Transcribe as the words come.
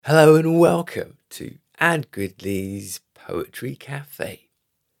Hello and welcome to Ad Gridley's Poetry Cafe,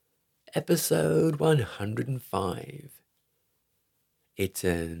 episode 105. It's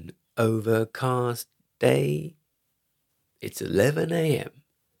an overcast day. It's 11 a.m.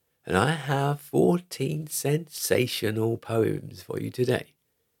 and I have 14 sensational poems for you today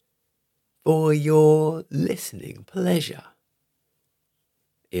for your listening pleasure.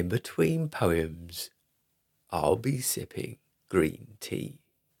 In between poems, I'll be sipping green tea.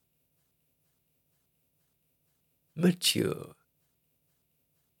 Mature.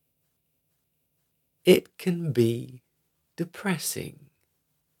 It can be depressing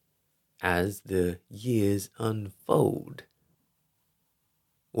as the years unfold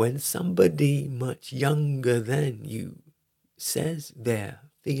when somebody much younger than you says they're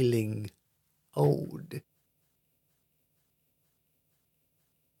feeling old.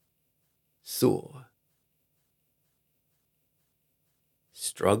 Sore.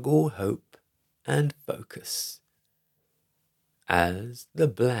 Struggle, hope, and focus as the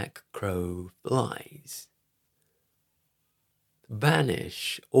black crow flies.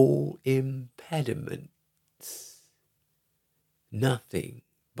 Banish all impediments. Nothing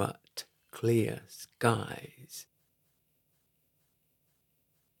but clear skies.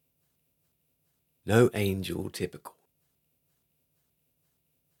 No angel typical.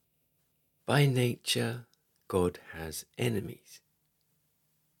 By nature, God has enemies.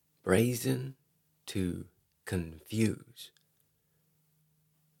 Brazen to confuse.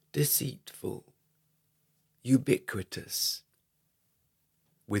 Deceitful, ubiquitous,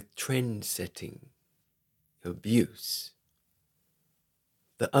 with trend-setting abuse.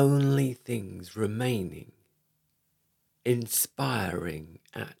 The only things remaining, inspiring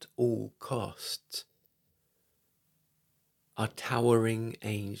at all costs, are towering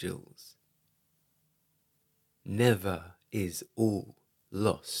angels. Never is all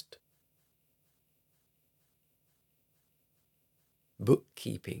lost.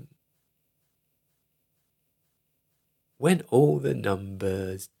 Bookkeeping. When all the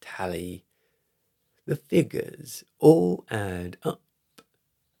numbers tally, the figures all add up.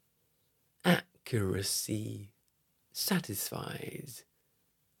 Accuracy satisfies.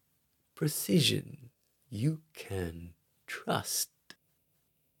 Precision you can trust.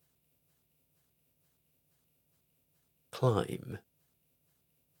 Climb.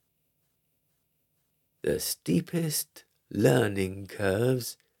 The steepest learning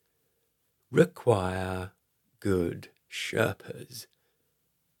curves require good Sherpas.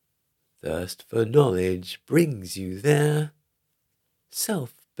 Thirst for knowledge brings you there.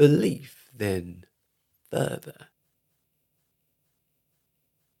 Self-belief then further.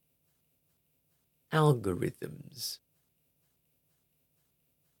 Algorithms.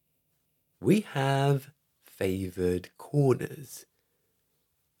 We have favored corners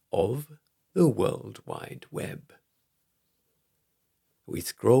of the World Wide Web. We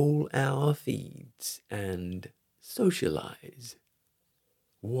scroll our feeds and socialize.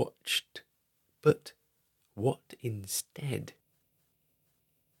 Watched, but what instead?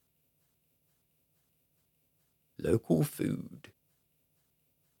 Local food.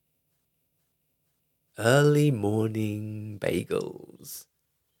 Early morning bagels.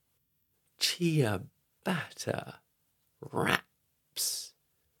 Chia batter wraps.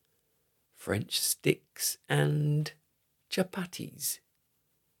 French sticks and chapatis.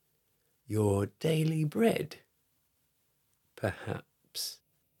 Your daily bread, perhaps.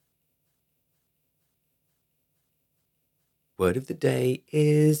 Word of the day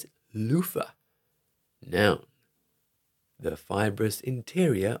is loofah. Noun. The fibrous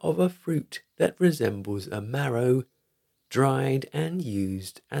interior of a fruit that resembles a marrow, dried and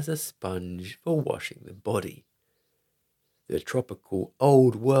used as a sponge for washing the body. The tropical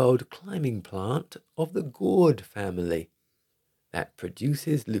Old World climbing plant of the gourd family that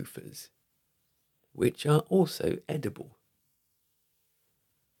produces loofahs, which are also edible.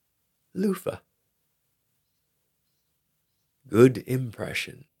 Loofah. Good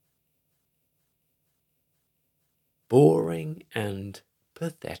impression. Boring and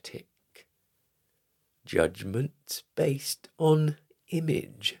pathetic. Judgments based on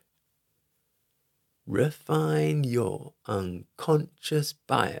image. Refine your unconscious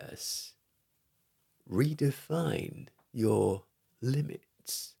bias. Redefine your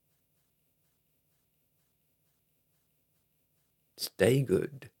limits. Stay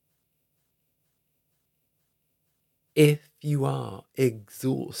good. If you are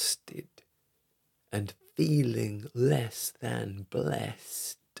exhausted and feeling less than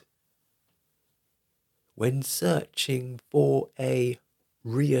blessed, when searching for a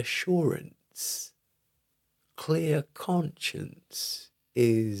reassurance, clear conscience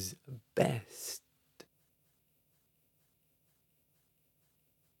is best.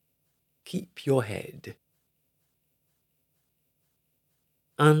 Keep your head.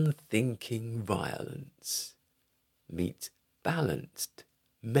 Unthinking violence meets balanced,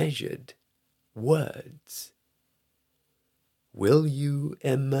 measured words. Will you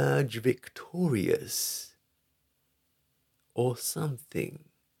emerge victorious, or something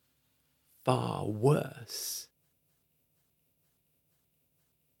far worse?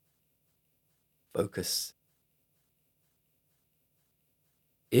 Focus.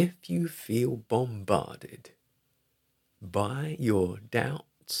 If you feel bombarded by your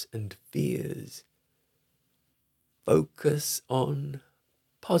doubts and fears, focus on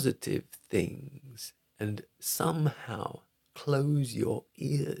positive things and somehow close your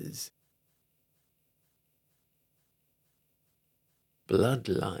ears.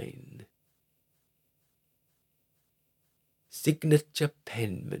 Bloodline. Signature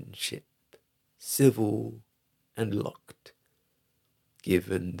penmanship, civil and locked.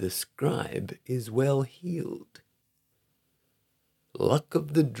 Given the scribe is well healed. Luck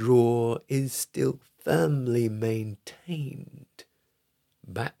of the draw is still firmly maintained,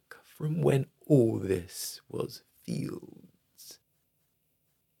 back from when all this was fields.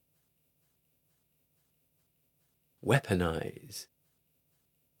 Weaponize.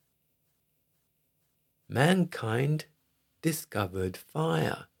 Mankind discovered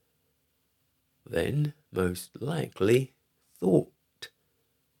fire, then most likely thought,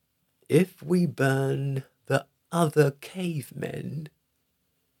 if we burn the other cavemen,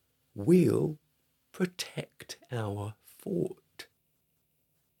 we'll protect our fort.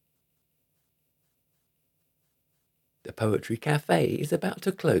 The Poetry Cafe is about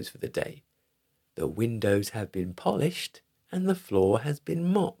to close for the day. The windows have been polished and the floor has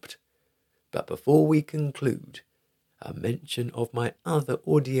been mopped. But before we conclude, a mention of my other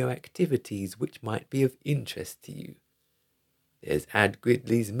audio activities which might be of interest to you. There's Ad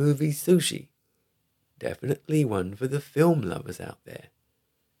Gridley's movie Sushi. Definitely one for the film lovers out there.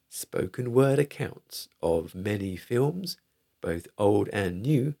 Spoken word accounts of many films, both old and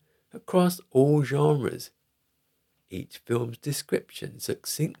new, across all genres. Each film's description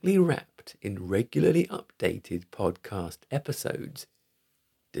succinctly wrapped in regularly updated podcast episodes,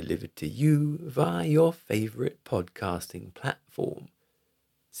 delivered to you via your favourite podcasting platform.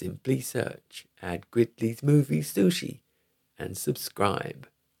 Simply search Ad Gridley's movie Sushi and subscribe.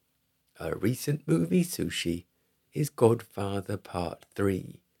 A recent movie Sushi is Godfather Part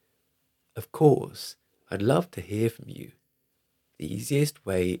 3. Of course, I'd love to hear from you. The easiest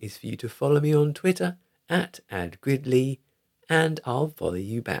way is for you to follow me on Twitter at @AdGridley, and I'll follow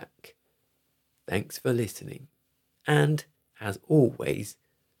you back. Thanks for listening, and as always,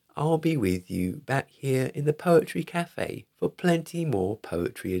 I'll be with you back here in the Poetry Cafe for plenty more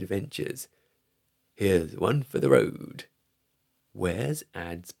poetry adventures. Here's one for the road. Where's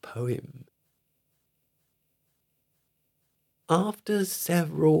Ad's poem? After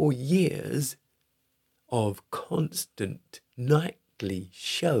several years of constant nightly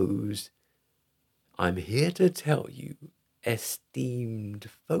shows, I'm here to tell you, esteemed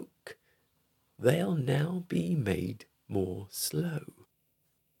folk, they'll now be made more slow.